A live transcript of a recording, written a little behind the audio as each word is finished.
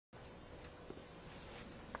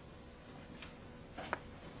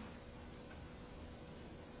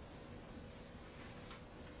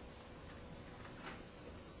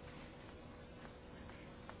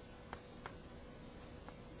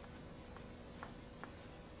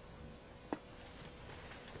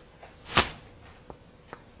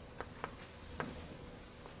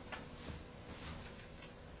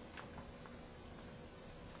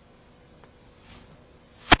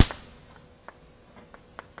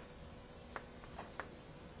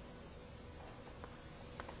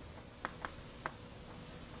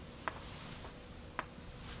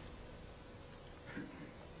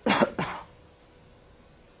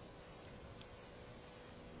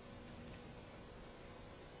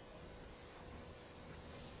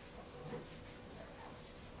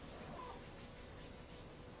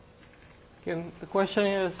Again, the question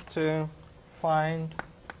is to find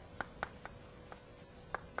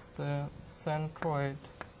the centroid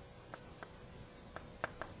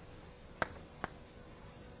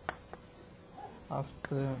of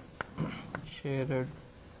the shaded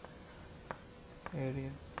area.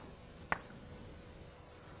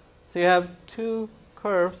 So you have two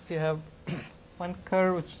curves. You have one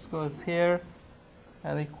curve which goes here,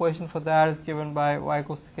 and the equation for that is given by y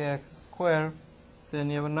equals to kx squared. Then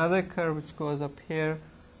you have another curve which goes up here,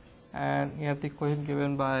 and you have the equation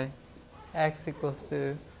given by x equals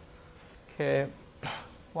to k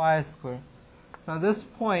y squared. Now this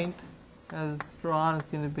point as drawn is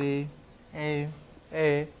going to be a,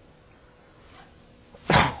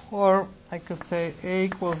 or I could say a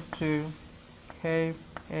equals to k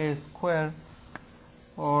a squared,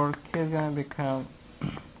 or k is going to become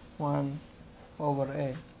 1 over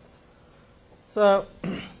a. So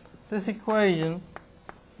this equation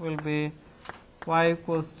will be y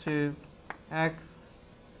equals to x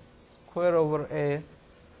squared over a.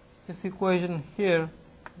 This equation here,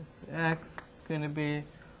 this x is going to be,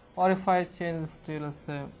 or if I change this to, let's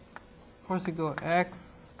say, first you go x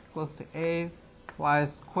equals to a y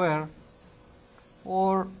squared,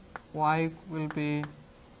 or y will be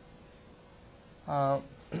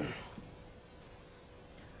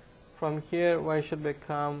from here y should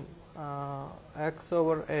become x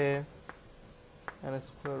over a and a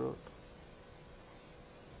square root.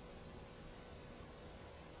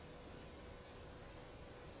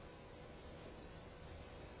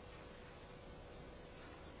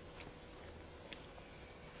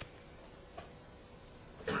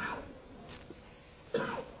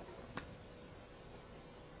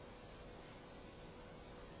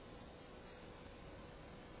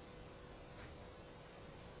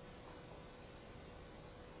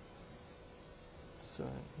 So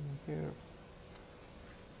in here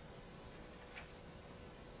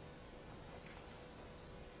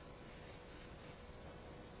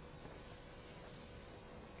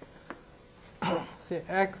see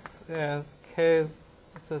x is k,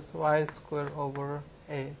 this is y squared over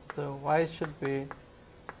a, so y should be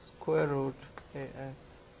square root ax.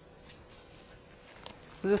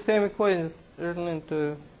 The same equation is written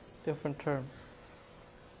into different terms.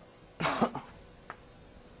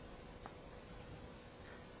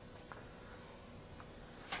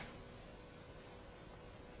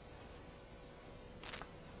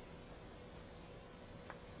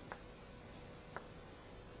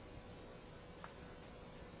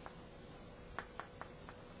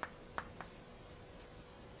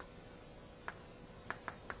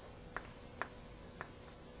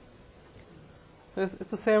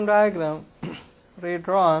 It's the same diagram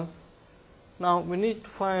redrawn. Now we need to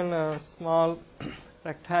find a small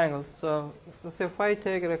rectangle. So let's say if I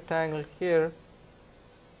take a rectangle here,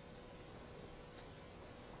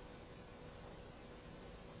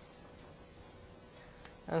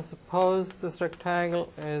 and suppose this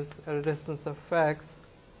rectangle is at a distance of x,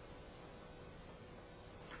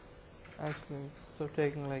 actually, so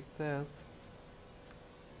taking like this.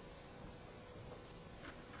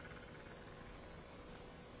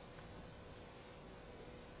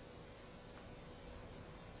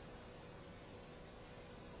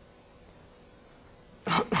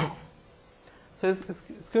 So it's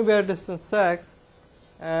going to be at a distance x,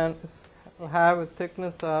 and it will have a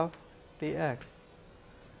thickness of dx.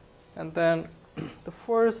 And then the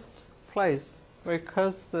first place where it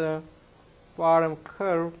cuts the bottom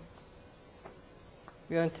curve,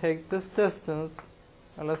 we're going to take this distance,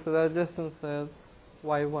 and let's say that distance is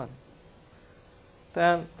y1.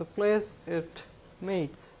 Then the place it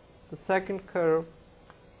meets the second curve,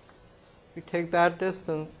 we take that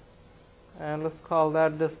distance, and let's call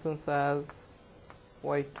that distance as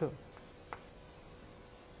y2.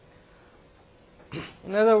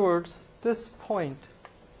 In other words, this point,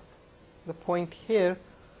 the point here,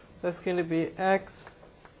 that's going to be x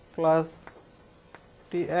plus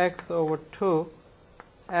dx over 2,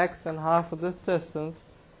 x and half of this distance,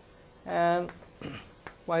 and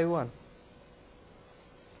y1.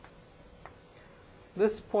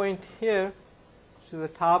 This point here, which is the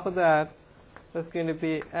top of that, that's going to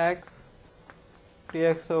be x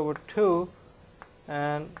dx over 2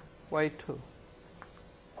 and y2. So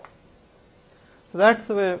that's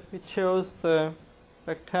the way we chose the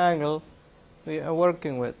rectangle we are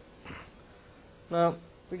working with. Now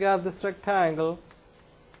we got this rectangle,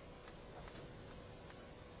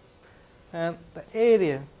 and the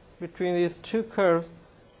area between these two curves,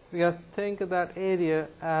 we have to think of that area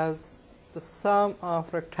as the sum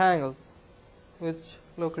of rectangles which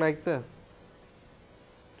look like this.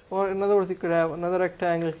 Or in other words, you could have another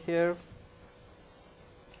rectangle here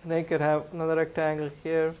And then you could have another rectangle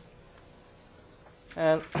here,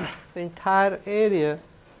 and the entire area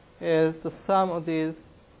is the sum of these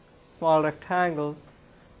small rectangles.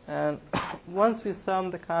 And once we sum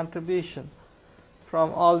the contribution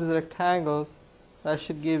from all these rectangles, that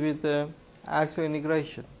should give you the actual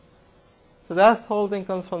integration. So that whole thing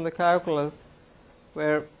comes from the calculus,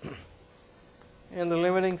 where in the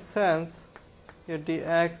limiting sense your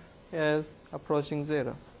dx is approaching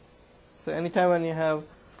 0. So anytime when you have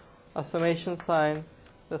a summation sign,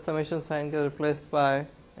 the summation sign gets replaced by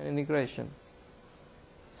an integration.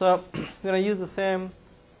 So we're going to use the same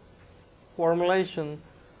formulation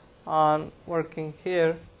on working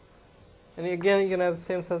here, and again you're going to have the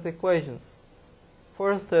same set of equations.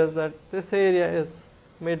 First is that this area is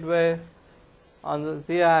midway on the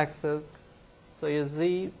z-axis, so your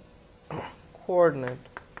z coordinate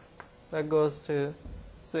that goes to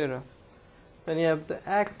 0. Then you have the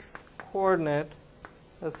x coordinate,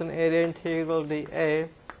 that's an area integral dA,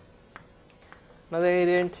 another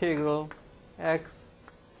area integral x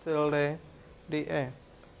tilde dA.